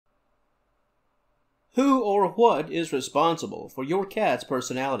Who or what is responsible for your cat's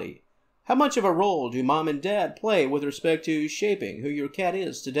personality? How much of a role do mom and dad play with respect to shaping who your cat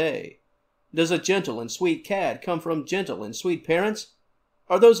is today? Does a gentle and sweet cat come from gentle and sweet parents?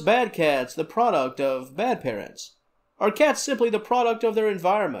 Are those bad cats the product of bad parents? Are cats simply the product of their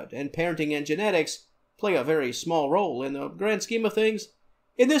environment, and parenting and genetics play a very small role in the grand scheme of things?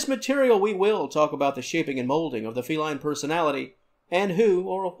 In this material, we will talk about the shaping and molding of the feline personality, and who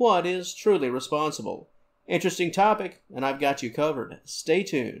or what is truly responsible. Interesting topic, and I've got you covered. Stay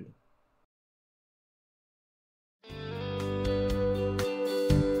tuned.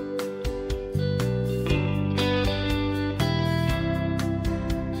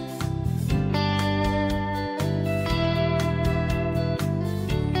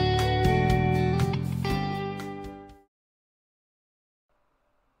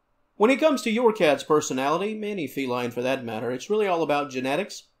 When it comes to your cat's personality, any feline for that matter, it's really all about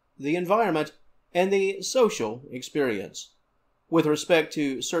genetics, the environment, and the social experience. With respect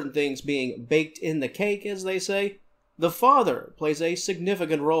to certain things being baked in the cake, as they say, the father plays a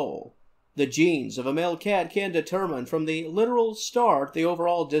significant role. The genes of a male cat can determine from the literal start the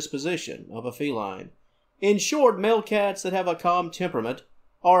overall disposition of a feline. In short, male cats that have a calm temperament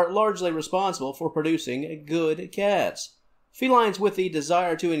are largely responsible for producing good cats. Felines with the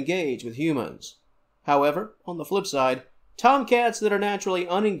desire to engage with humans. However, on the flip side, tomcats that are naturally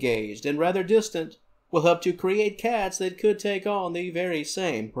unengaged and rather distant will help to create cats that could take on the very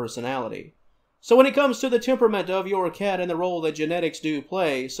same personality. So when it comes to the temperament of your cat and the role that genetics do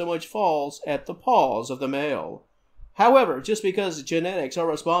play, so much falls at the paws of the male. However, just because genetics are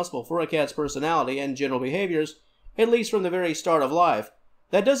responsible for a cat's personality and general behaviors, at least from the very start of life,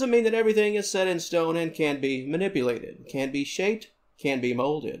 that doesn't mean that everything is set in stone and can be manipulated, can be shaped, can be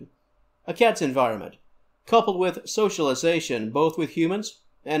molded. A cat's environment, coupled with socialization both with humans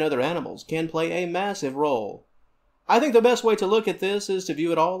and other animals, can play a massive role. I think the best way to look at this is to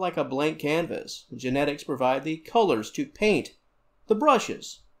view it all like a blank canvas. Genetics provide the colors to paint, the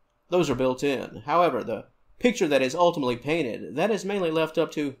brushes. Those are built in. However, the picture that is ultimately painted, that is mainly left up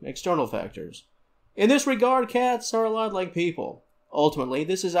to external factors. In this regard, cats are a lot like people. Ultimately,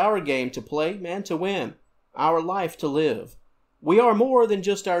 this is our game to play and to win, our life to live. We are more than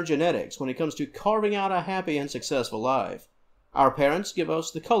just our genetics when it comes to carving out a happy and successful life. Our parents give us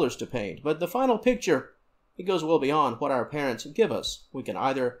the colors to paint, but the final picture, it goes well beyond what our parents give us. We can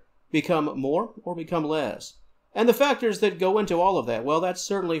either become more or become less. And the factors that go into all of that, well, that's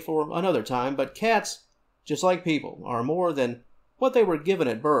certainly for another time, but cats, just like people, are more than what they were given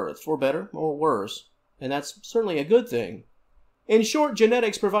at birth, for better or worse, and that's certainly a good thing. In short,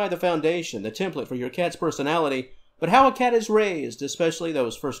 genetics provide the foundation, the template for your cat's personality, but how a cat is raised, especially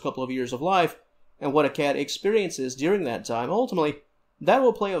those first couple of years of life, and what a cat experiences during that time, ultimately, that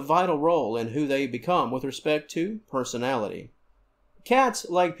will play a vital role in who they become with respect to personality. Cats,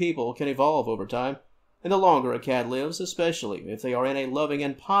 like people, can evolve over time, and the longer a cat lives, especially if they are in a loving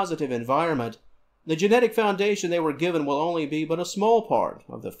and positive environment, the genetic foundation they were given will only be but a small part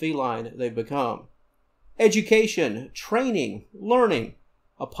of the feline they've become. Education, training, learning,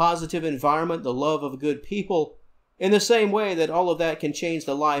 a positive environment, the love of good people. In the same way that all of that can change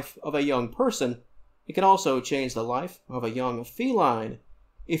the life of a young person, it can also change the life of a young feline.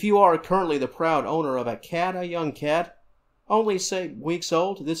 If you are currently the proud owner of a young cat, only say weeks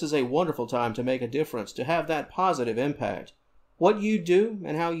old, this is a wonderful time to make a difference, to have that positive impact. What you do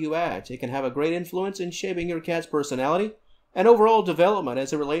and how you act, it can have a great influence in shaping your cat's personality and overall development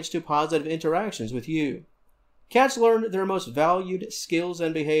as it relates to positive interactions with you. Cats learn their most valued skills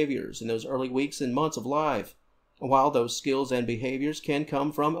and behaviors in those early weeks and months of life. While those skills and behaviors can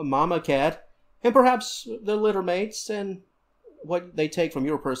come from mama cat and perhaps the litter mates and what they take from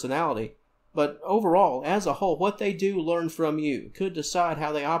your personality, but overall, as a whole, what they do learn from you could decide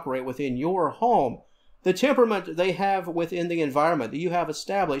how they operate within your home, the temperament they have within the environment that you have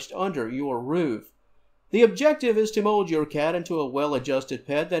established under your roof. The objective is to mold your cat into a well-adjusted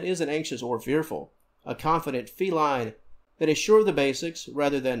pet that isn't anxious or fearful, a confident feline that is sure of the basics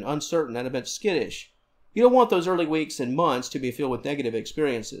rather than uncertain and a bit skittish. You don't want those early weeks and months to be filled with negative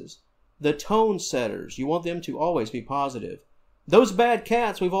experiences. The tone setters, you want them to always be positive. Those bad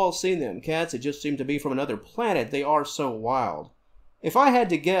cats, we've all seen them, cats that just seem to be from another planet, they are so wild. If I had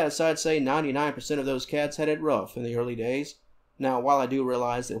to guess, I'd say 99% of those cats had it rough in the early days. Now, while I do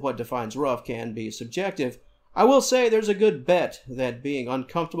realize that what defines rough can be subjective, I will say there's a good bet that being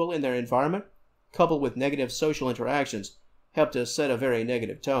uncomfortable in their environment, coupled with negative social interactions, helped to set a very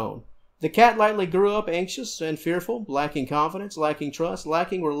negative tone. The cat likely grew up anxious and fearful, lacking confidence, lacking trust,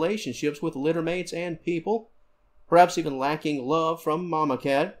 lacking relationships with littermates and people, perhaps even lacking love from mama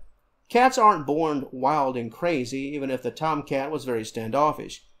cat. Cats aren't born wild and crazy, even if the tomcat was very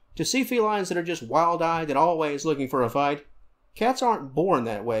standoffish. To see felines that are just wild-eyed and always looking for a fight, cats aren't born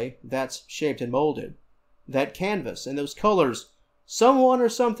that way. That's shaped and molded. That canvas and those colors, someone or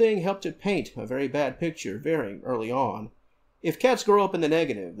something helped to paint a very bad picture very early on. If cats grow up in the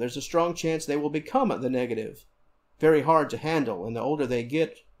negative, there's a strong chance they will become the negative. Very hard to handle, and the older they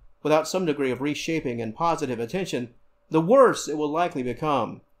get, without some degree of reshaping and positive attention, the worse it will likely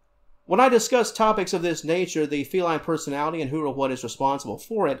become. When I discuss topics of this nature, the feline personality and who or what is responsible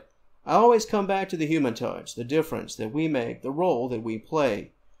for it, I always come back to the human touch, the difference that we make, the role that we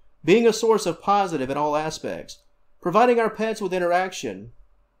play. Being a source of positive in all aspects, providing our pets with interaction,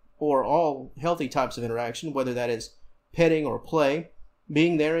 or all healthy types of interaction, whether that is petting or play,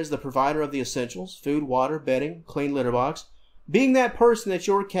 being there as the provider of the essentials, food, water, bedding, clean litter box, being that person that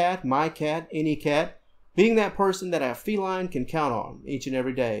your cat, my cat, any cat, being that person that a feline can count on each and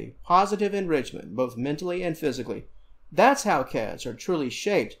every day. Positive enrichment, both mentally and physically. That's how cats are truly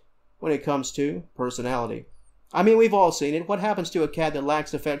shaped when it comes to personality. I mean, we've all seen it. What happens to a cat that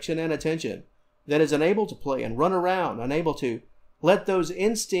lacks affection and attention, that is unable to play and run around, unable to let those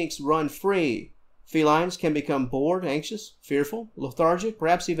instincts run free? Felines can become bored, anxious, fearful, lethargic,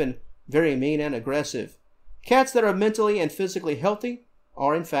 perhaps even very mean and aggressive. Cats that are mentally and physically healthy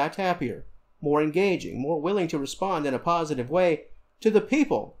are in fact happier, more engaging, more willing to respond in a positive way to the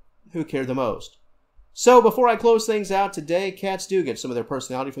people who care the most. So before I close things out today, cats do get some of their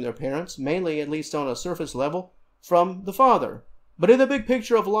personality from their parents, mainly, at least on a surface level, from the father. But in the big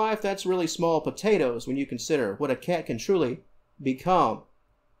picture of life, that's really small potatoes when you consider what a cat can truly become.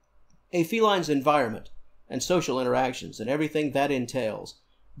 A feline's environment and social interactions and everything that entails.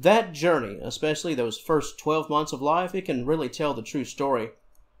 That journey, especially those first 12 months of life, it can really tell the true story.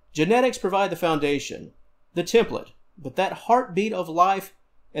 Genetics provide the foundation, the template, but that heartbeat of life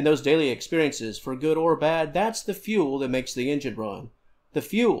and those daily experiences, for good or bad, that's the fuel that makes the engine run, the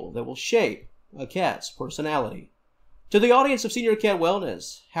fuel that will shape a cat's personality. To the audience of Senior Cat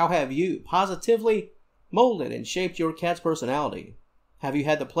Wellness, how have you positively molded and shaped your cat's personality? Have you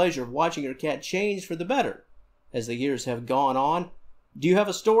had the pleasure of watching your cat change for the better as the years have gone on? Do you have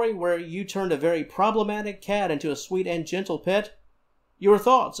a story where you turned a very problematic cat into a sweet and gentle pet? Your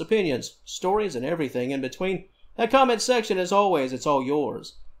thoughts, opinions, stories, and everything in between. That comment section, as always, it's all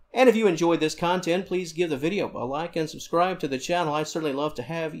yours. And if you enjoyed this content, please give the video a like and subscribe to the channel. I'd certainly love to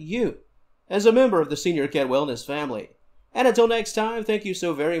have you as a member of the Senior Cat Wellness family. And until next time, thank you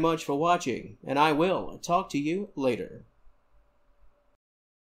so very much for watching, and I will talk to you later.